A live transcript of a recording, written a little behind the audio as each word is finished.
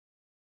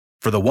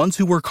For the ones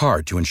who work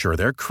hard to ensure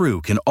their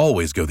crew can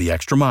always go the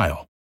extra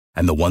mile,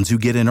 and the ones who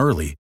get in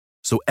early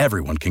so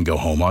everyone can go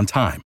home on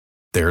time,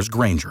 there's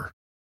Grainger,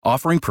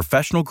 offering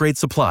professional-grade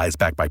supplies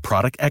backed by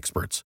product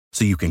experts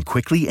so you can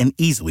quickly and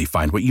easily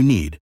find what you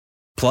need.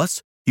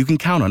 Plus, you can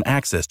count on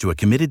access to a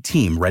committed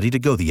team ready to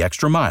go the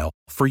extra mile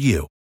for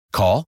you.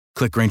 Call,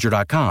 click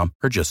Grainger.com,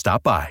 or just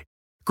stop by.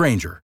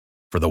 Grainger,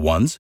 for the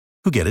ones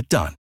who get it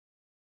done.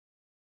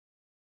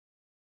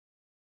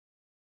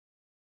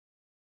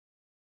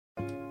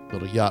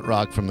 Little yacht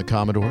rock from the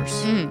Commodores.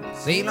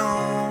 Sail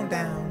on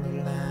down the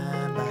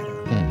line by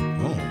the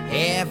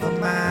half a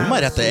mile. We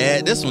might have to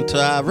add this one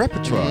to our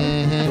repertoire.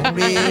 Don't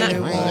really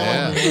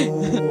Yeah.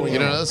 You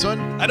don't know this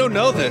one? I don't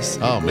know this.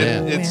 Oh,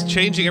 man. It's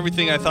changing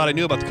everything I thought I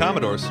knew about the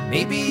Commodores.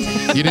 Maybe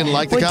You didn't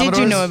like the What Commodores?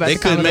 did you know about They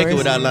the couldn't make it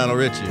Commodores? without Lionel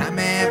Richie. time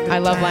after I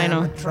love time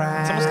Lionel. I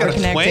tried. It's almost got a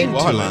Connected. twang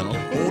Well, to Lionel.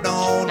 it. Hold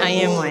on, I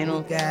am old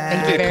Lionel. guy. Thank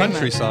It's you a very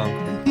country much. song.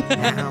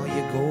 Now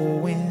you going.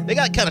 They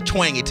got kind of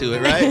twangy to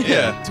it, right?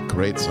 Yeah. It's a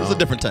great It song. was a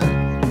different time.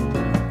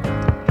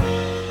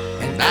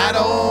 And I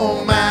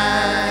don't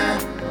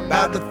mind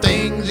about the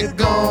things you're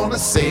gonna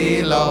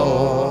say,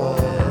 Lord.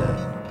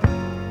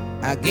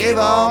 I gave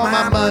all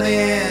my money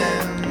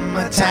and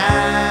my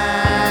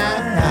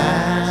time.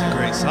 It's a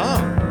great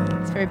song.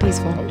 It's very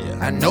peaceful.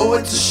 I know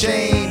it's a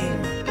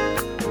shame,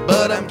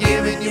 but I'm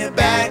giving you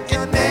back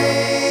your name.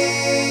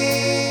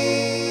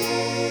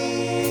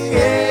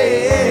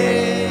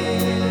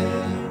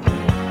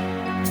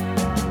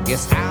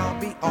 Guess I'll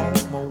be on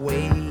my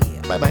way.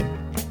 Bye-bye.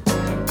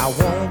 I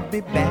won't be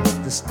back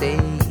to stay.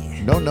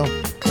 No.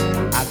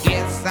 I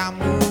guess I'll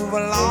move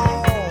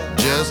along.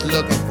 Just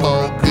looking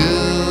for a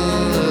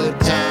good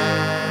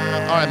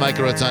time. All right,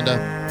 Micah Rotunda.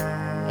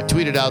 I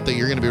tweeted out that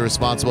you're going to be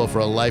responsible for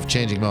a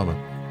life-changing moment.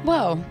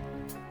 Whoa.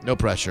 No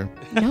pressure.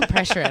 No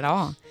pressure at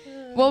all.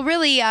 Well,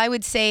 really, I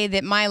would say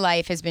that my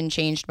life has been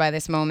changed by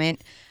this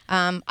moment.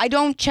 I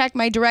don't check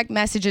my direct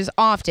messages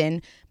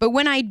often, but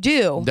when I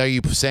do, Are you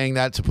saying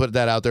that to put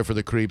that out there for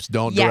the creeps?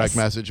 Don't Yes. direct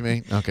message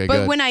me? Okay, but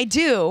good. when I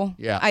do,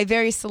 Yeah. I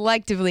very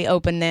selectively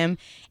open them.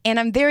 And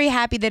I'm very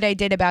happy that I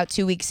did about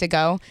 2 weeks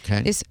ago.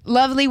 Okay. This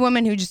lovely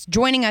woman who's just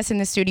joining us in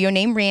the studio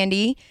named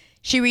Randi,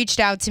 she reached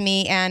out to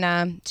me,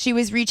 and she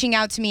was reaching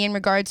out to me in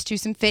regards to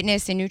some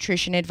fitness and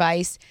nutrition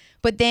advice.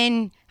 But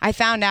then I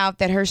found out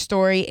that her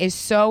story is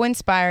so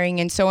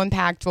inspiring and so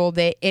impactful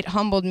that it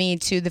humbled me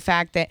to the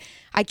fact that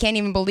I can't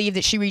even believe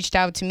that she reached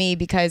out to me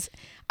because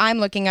I'm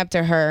looking up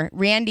to her.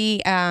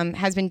 Randi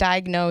has been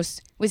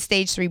diagnosed with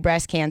stage 3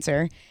 breast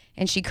cancer,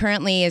 and she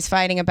currently is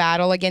fighting a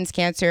battle against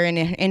cancer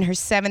in her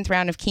 7th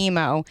round of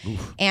chemo.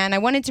 Oof. And I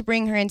wanted to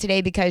bring her in today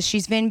because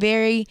she's been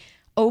very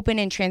open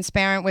and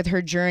transparent with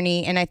her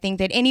journey. And I think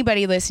that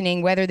anybody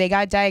listening, whether they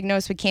got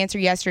diagnosed with cancer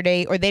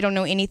yesterday or they don't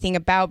know anything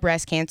about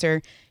breast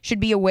cancer,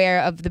 should be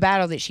aware of the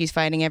battle that she's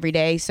fighting every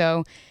day.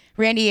 So,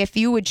 Randi, if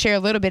you would share a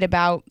little bit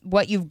about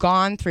what you've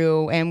gone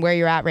through and where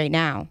you're at right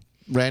now.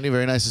 Randy,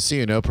 very nice to see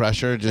you. No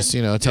pressure. Just,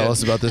 tell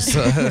us about this.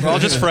 We're all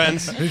just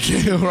friends.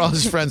 We're all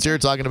just friends here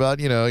talking about,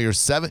 your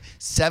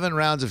seven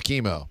rounds of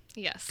chemo.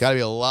 Yes. Got to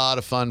be a lot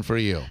of fun for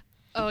you.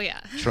 Oh, yeah.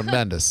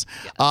 Tremendous.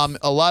 Yes.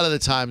 A lot of the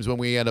times when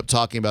we end up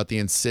talking about the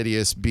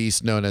insidious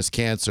beast known as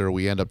cancer,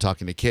 we end up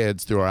talking to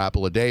kids through our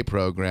Apple a Day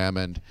program,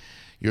 and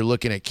you're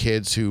looking at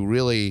kids who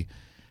really,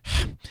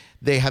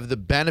 they have the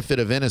benefit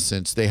of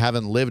innocence. They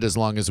haven't lived as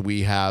long as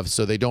we have,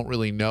 so they don't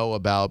really know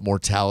about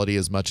mortality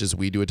as much as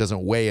we do. It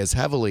doesn't weigh as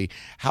heavily.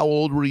 How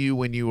old were you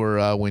when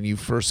you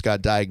first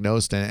got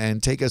diagnosed,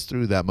 and take us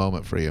through that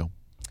moment for you?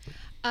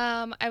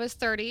 I was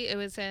 30. It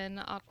was in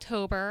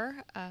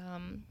October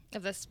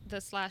of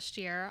this last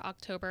year,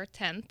 October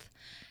 10th.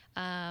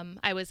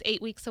 I was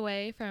 8 weeks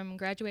away from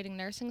graduating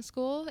nursing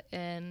school,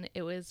 and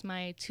it was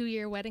my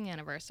 2-year wedding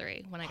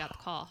anniversary when I got the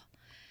call.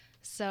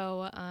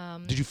 So,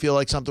 did you feel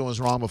like something was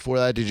wrong before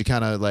that? Did you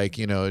kind of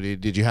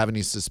did you have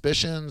any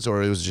suspicions,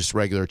 or it was just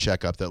regular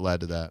checkup that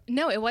led to that?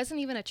 no, it wasn't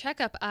even a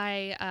checkup.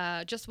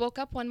 I just woke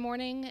up one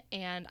morning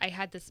and I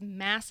had this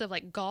massive,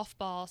 like golf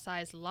ball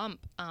sized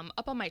lump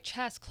up on my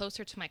chest,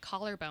 closer to my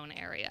collarbone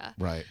area.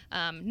 Right.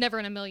 Never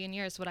in a million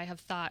years would I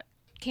have thought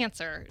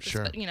cancer,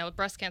 Sure.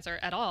 Breast cancer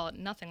at all,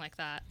 nothing like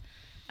that.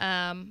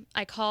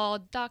 I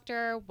called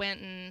doctor,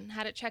 went and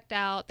had it checked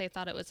out. They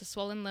thought it was a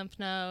swollen lymph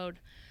node.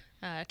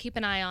 Keep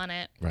an eye on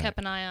it. Right. Kept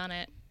an eye on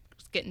it. It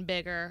was getting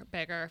bigger.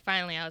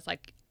 Finally, I was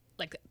like,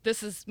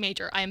 this is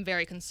major. I am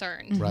very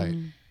concerned. Right.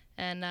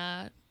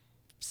 And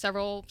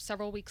several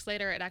weeks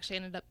later, it actually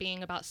ended up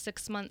being about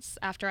 6 months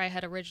after I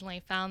had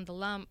originally found the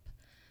lump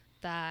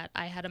that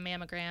I had a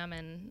mammogram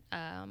and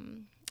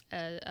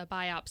a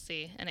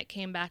biopsy, and it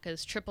came back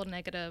as triple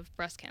negative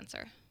breast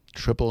cancer.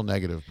 Triple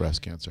negative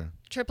breast cancer.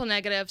 Triple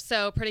negative.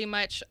 So pretty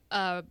much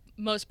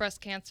most breast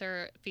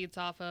cancer feeds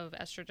off of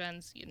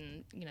estrogens.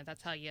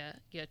 That's how you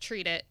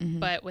treat it. Mm-hmm.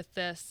 But with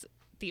this,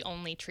 the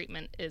only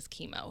treatment is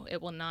chemo.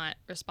 It will not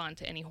respond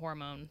to any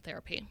hormone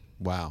therapy.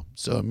 Wow.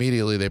 So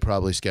immediately they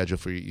probably schedule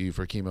for you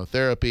for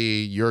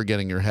chemotherapy. You're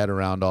getting your head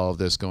around all of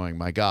this going,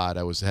 my God,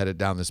 I was headed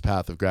down this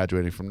path of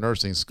graduating from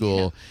nursing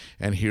school,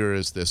 and here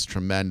is this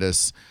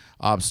tremendous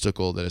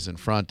obstacle that is in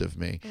front of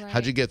me. Right.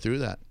 How'd you get through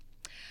that?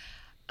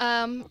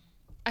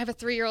 I have a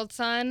 3-year-old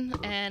son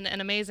and an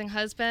amazing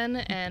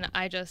husband, and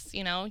I just,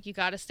 you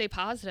got to stay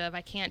positive.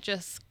 I can't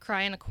just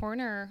cry in a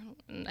corner.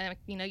 I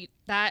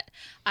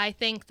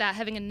think that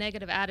having a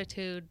negative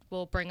attitude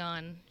will bring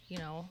on,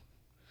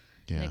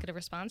 negative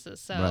responses.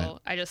 So Right.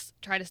 I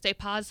just try to stay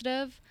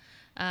positive.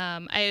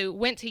 I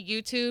went to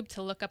YouTube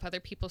to look up other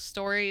people's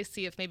stories,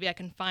 see if maybe I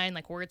can find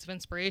like words of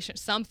inspiration,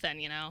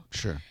 something,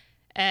 Sure.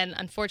 And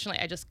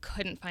unfortunately, I just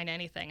couldn't find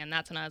anything. And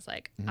that's when I was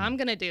like, I'm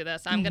going to do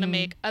this. I'm going to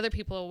make other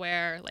people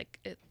aware.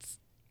 Like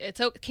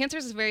cancer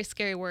is a very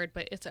scary word,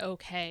 but it's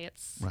okay.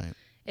 Right.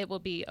 It will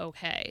be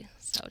okay.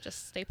 So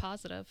just stay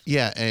positive.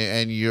 Yeah,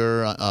 and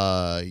your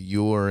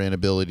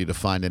inability to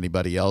find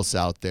anybody else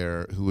out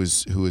there who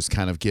is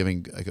kind of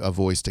giving a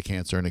voice to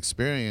cancer and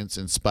experience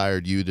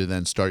inspired you to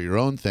then start your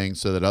own thing,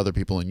 so that other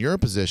people in your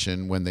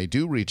position, when they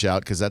do reach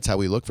out, because that's how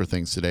we look for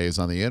things today, is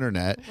on the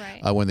internet.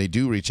 Right. When they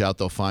do reach out,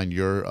 they'll find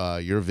your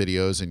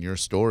videos and your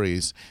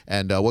stories.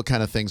 And what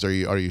kind of things are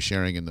you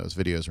sharing in those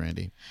videos,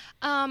 Randy?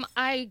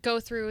 I go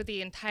through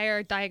the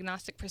entire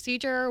diagnostic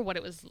procedure, what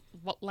it was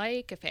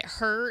like, if it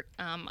hurt.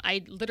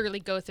 I literally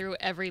go through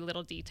every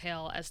little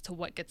detail as to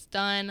what gets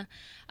done.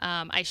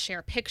 I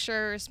share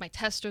pictures, my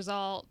test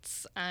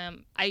results.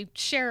 I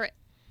share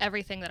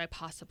everything that I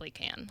possibly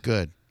can.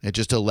 Good. And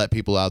just to let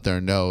people out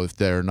there know if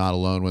they're not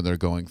alone when they're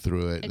going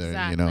through it.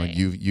 Exactly.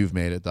 You've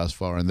made it thus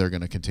far, and they're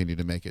going to continue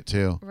to make it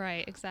too.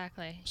 Right,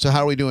 exactly. So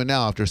how are we doing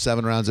now after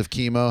 7 rounds of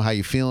chemo? How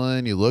you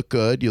feeling? You look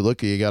good. You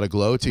got a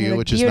glow to you, look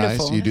which is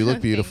beautiful. nice. You do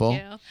look beautiful.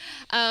 Thank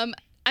you.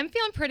 I'm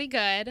feeling pretty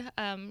good.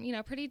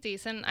 Pretty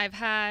decent. I've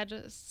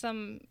had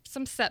some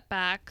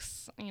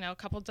setbacks, a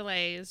couple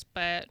delays,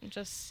 but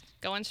just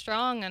going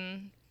strong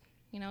and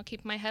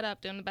keeping my head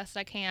up, doing the best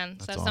I can.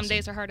 That's so awesome. some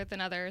days are harder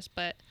than others,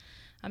 but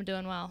I'm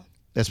doing well.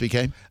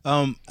 SBK?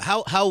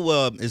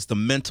 How is the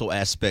mental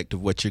aspect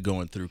of what you're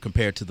going through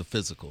compared to the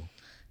physical?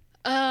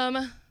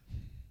 I'm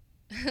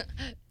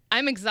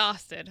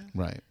exhausted.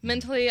 Right.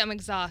 Mentally, I'm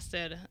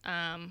exhausted.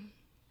 I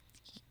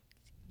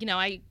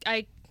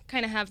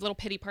kind of have little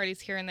pity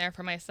parties here and there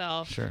for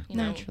myself. Sure.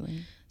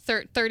 Naturally.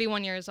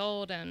 31 years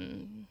old,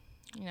 and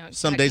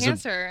Some got days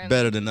cancer are and,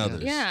 better than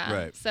others. Yeah.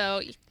 Right.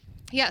 So,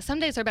 yeah, some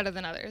days are better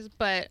than others,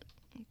 but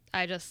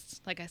I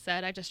just, like I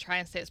said, I just try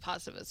and stay as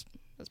positive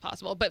as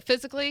possible. But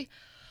physically,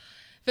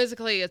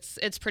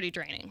 it's pretty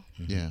draining.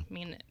 Yeah. I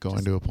mean,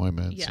 Going to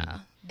appointments. yeah,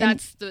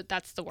 that's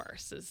the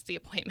worst is the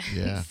appointments.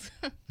 Yeah.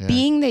 Yeah.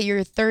 Being that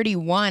you're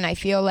 31, I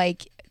feel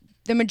like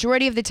the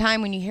majority of the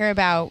time when you hear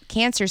about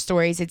cancer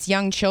stories, it's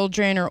young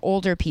children or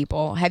older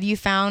people. Have you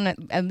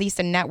found at least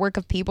a network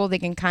of people that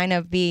can kind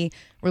of be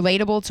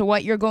relatable to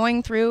what you're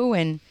going through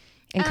and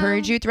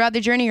encourage you throughout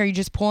the journey? Or are you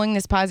just pulling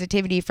this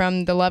positivity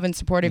from the love and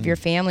support of your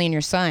family and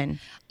your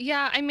son?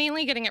 Yeah, I'm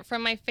mainly getting it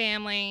from my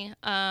family.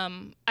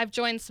 I've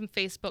joined some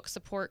Facebook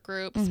support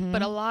groups,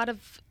 but a lot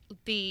of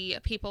the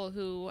people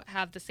who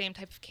have the same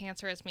type of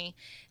cancer as me,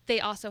 they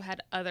also had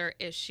other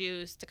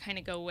issues to kind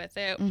of go with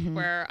it,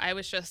 where I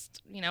was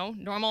just,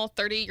 normal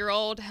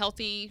 30-year-old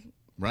healthy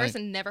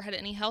person, never had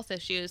any health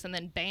issues, and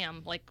then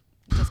bam, like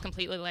just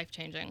completely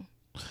life-changing.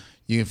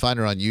 You can find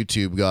her on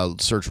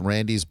YouTube. Search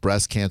Randy's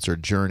Breast Cancer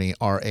Journey,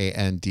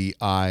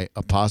 RANDI''S.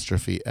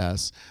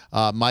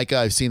 Micah,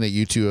 I've seen that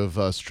you two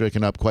have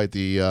stricken up quite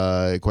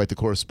the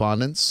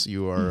correspondence.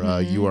 You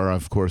are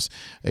of course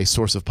a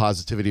source of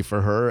positivity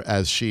for her,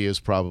 as she is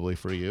probably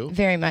for you.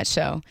 Very much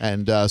so.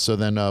 And so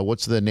then,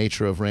 what's the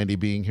nature of Randy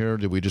being here?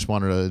 Did we just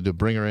want her to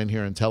bring her in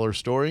here and tell her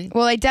story?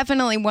 Well, I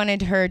definitely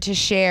wanted her to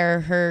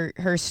share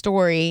her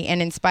story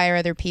and inspire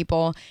other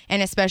people,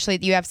 and especially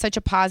you have such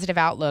a positive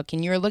outlook,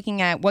 and you're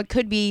looking at what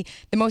could be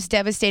the most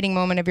devastating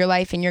moment of your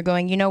life, and you're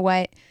going, you know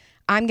what?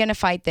 I'm going to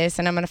fight this,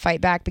 and I'm going to fight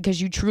back,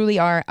 because you truly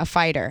are a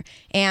fighter.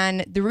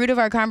 And the root of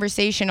our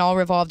conversation all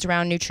revolves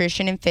around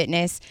nutrition and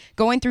fitness.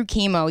 Going through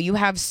chemo, you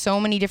have so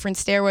many different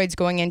steroids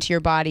going into your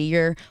body.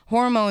 Your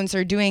hormones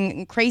are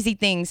doing crazy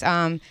things.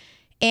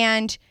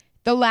 And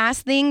the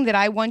last thing that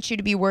I want you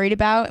to be worried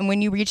about, and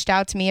when you reached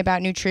out to me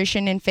about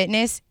nutrition and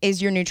fitness, is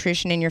your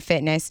nutrition and your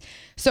fitness.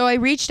 So I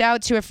reached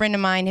out to a friend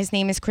of mine. His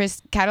name is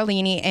Chris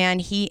Catalini,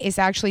 and he is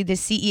actually the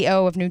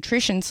CEO of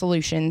Nutrition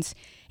Solutions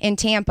in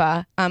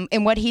Tampa.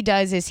 And what he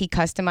does is he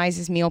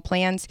customizes meal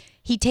plans.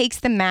 He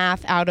takes the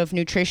math out of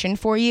nutrition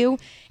for you,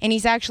 and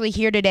he's actually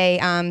here today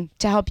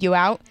to help you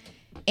out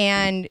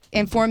and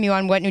inform you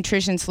on what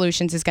Nutrition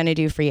Solutions is going to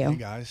do for you. Hey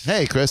guys.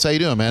 Hey, Chris, how you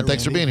doing, man? Hey,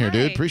 Thanks for Randy. being here,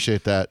 dude. Hi.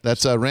 Appreciate that.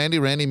 That's Randy.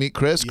 Randy, meet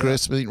Chris. Yeah.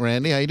 Chris, meet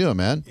Randy. How you doing,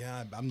 man?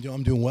 Yeah, I'm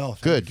doing well.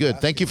 Good, good.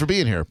 Thank you for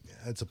being here.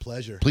 It's a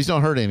pleasure. Please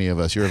don't hurt any of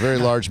us. You're a very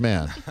large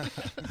man.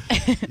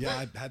 Yeah,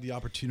 I've had the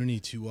opportunity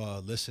to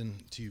listen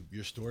to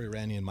your story.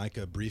 Randy and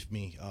Micah briefed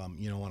me,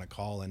 on a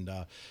call, and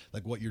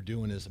like what you're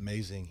doing is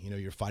amazing.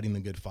 You're fighting the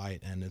good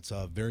fight, and it's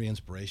very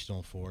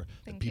inspirational for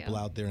the Thank people you.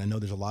 out there. I know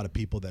there's a lot of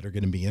people that are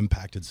going to be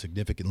impacted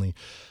significantly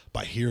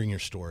by hearing your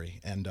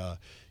story. And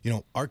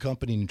our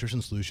company,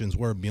 Nutrition Solutions,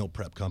 we're a meal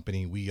prep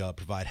company. We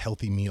provide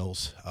healthy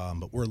meals,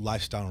 but we're a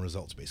lifestyle and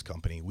results-based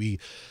company. We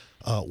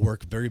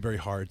work very, very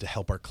hard to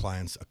help our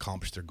clients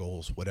accomplish their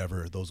goals,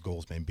 whatever those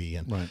goals may be.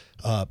 And Right.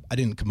 I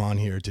didn't come on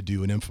here to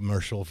do an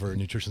infomercial for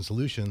Nutrition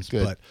Solutions,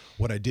 Good. but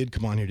what I did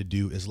come on here to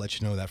do is let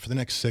you know that for the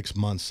next 6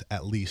 months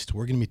at least,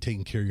 we're going to be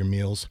taking care of your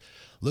meals,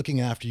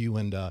 looking after you,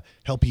 and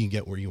helping you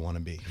get where you want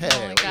to be.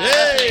 Oh my God.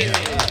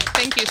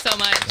 Thank you so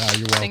much.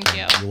 You're welcome. Thank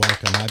you. You're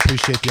welcome. I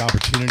appreciate the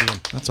opportunity.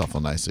 And That's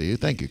awful nice of you.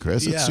 Thank you,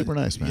 Chris. It's super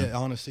nice, man. Yeah,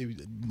 honestly,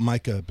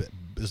 Micah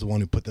is the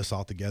one who put this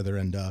all together,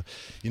 and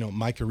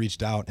Micah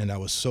reached out, and I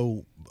was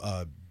so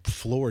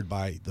floored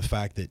by the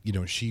fact that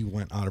she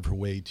went out of her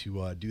way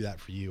to do that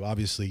for you.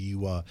 Obviously,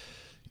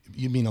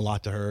 you mean a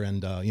lot to her,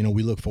 and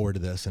we look forward to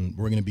this, and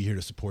we're going to be here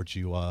to support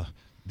you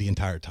the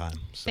entire time.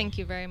 So Thank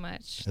you very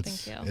much.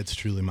 Thank you. It's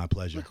truly my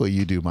pleasure. Look what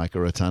you do,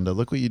 Micah Rotunda.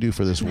 Look what you do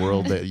for this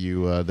world that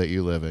you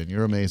live in.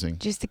 You're amazing.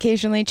 Just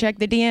occasionally check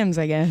the DMs,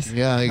 I guess.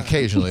 Yeah,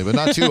 occasionally, but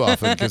not too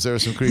often because there are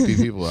some creepy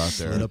people out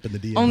there. Slid up in the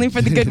DM. Only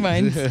for the good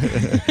ones.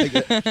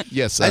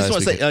 Yes, I just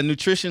want to speak say,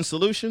 Nutrition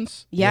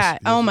Solutions. Yeah. Yes,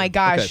 Oh my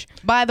gosh.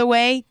 Okay. By the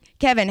way,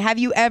 Kevin, have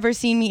you ever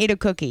seen me eat a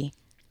cookie?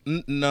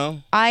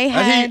 No. I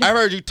had I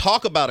heard you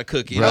talk about a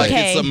cookie. Right. Like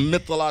Okay. it's a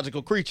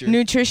mythological creature.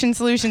 Nutrition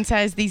Solutions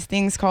has these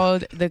things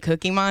called the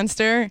Cookie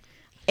Monster.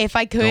 If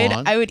I could, Go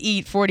on. I would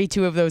eat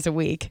 42 of those a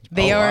week.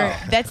 They are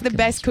that's the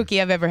best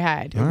cookie I've ever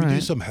had. Yeah, we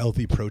do some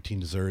healthy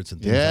protein desserts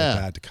and things Yeah. like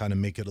that to kind of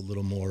make it a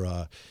little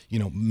more,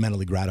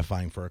 mentally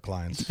gratifying for our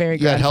clients. Very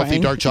You got gratifying. healthy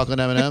dark chocolate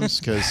M&Ms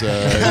because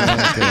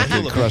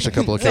could crush a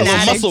couple of An Little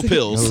calories. addict. muscle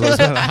pills.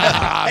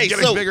 I'm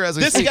getting so bigger as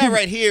we this speak. guy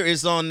right here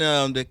is on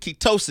the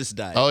ketosis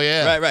diet. Oh,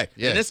 yeah. Right.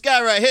 Yeah. And this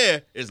guy right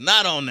here is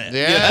not on that.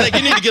 Yeah. I think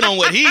you need to get on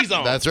what he's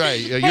on. That's right.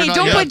 You're Hey, not-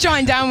 don't you're put not-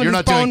 John down with You're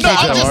his not doing phone. No, I'm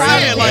keto, just are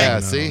saying, you? like- Yeah,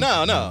 see?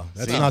 No.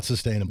 That's not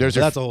sustainable. There's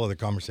your- That's a whole other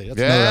conversation. That's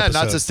Yeah, another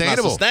not episode.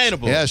 sustainable. Not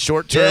sustainable. Yeah,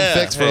 short-term Yeah.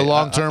 fix for a Hey,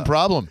 long-term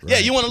problem. Yeah,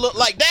 you want to look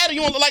like that or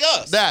you want to look like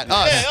us? That,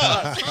 us. Yeah,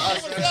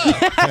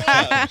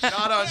 us.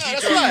 Not on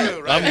That's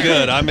right. I'm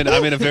good. I'm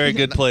in a very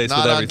good place Not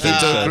with on everything. keto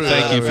So crew.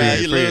 thank you for Nah, your,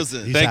 you're for your-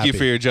 losing. He's thank you happy.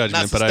 for your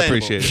judgment, Not but I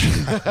appreciate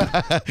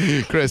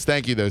it. Chris,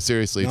 thank you though,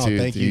 seriously, No, to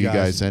thank you you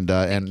guys, guys.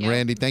 and you.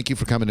 Randy, thank you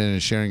for coming in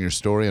and sharing your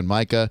story. And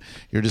Micah,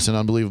 you're just an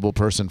unbelievable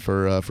person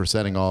for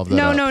setting all of that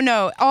up.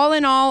 No. All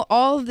in all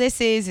of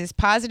this is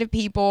positive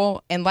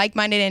people and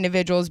like-minded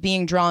individuals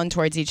being drawn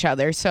towards each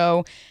other.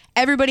 So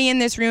everybody in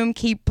this room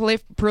keep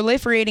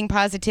proliferating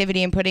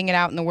positivity and putting it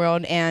out in the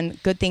world,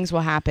 and good things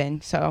will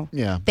happen. So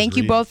Yeah. thank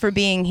you Agreed. both for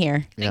being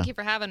here. Thank Yeah. you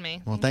for having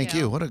me. Well, thank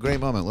you. What a great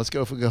moment. Let's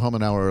go if we go home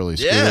an hour early.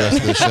 Screw Yeah. the rest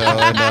of the show.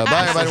 And,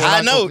 bye, everybody.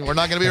 High note. We're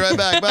not going to be right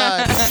back.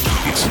 Bye.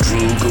 It's Drew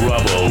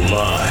Garabo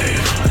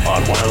live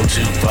on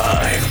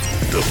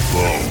 102.5 The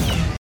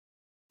Phone.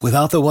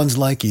 Without the ones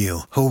like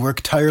you, who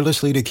work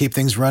tirelessly to keep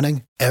things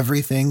running,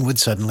 everything would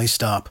suddenly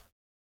stop.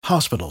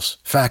 Hospitals,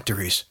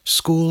 factories,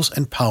 schools,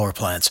 and power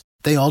plants,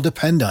 they all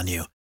depend on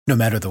you. No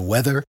matter the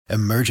weather,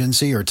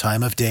 emergency, or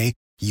time of day,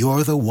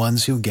 you're the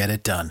ones who get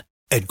it done.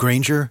 At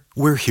Grainger,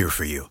 we're here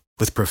for you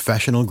with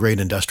professional-grade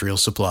industrial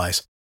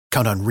supplies.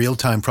 Count on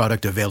real-time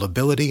product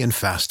availability and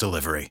fast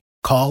delivery.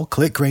 Call,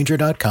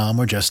 clickgrainger.com,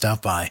 or just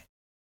stop by.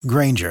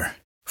 Grainger,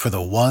 for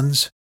the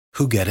ones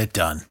who get it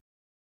done.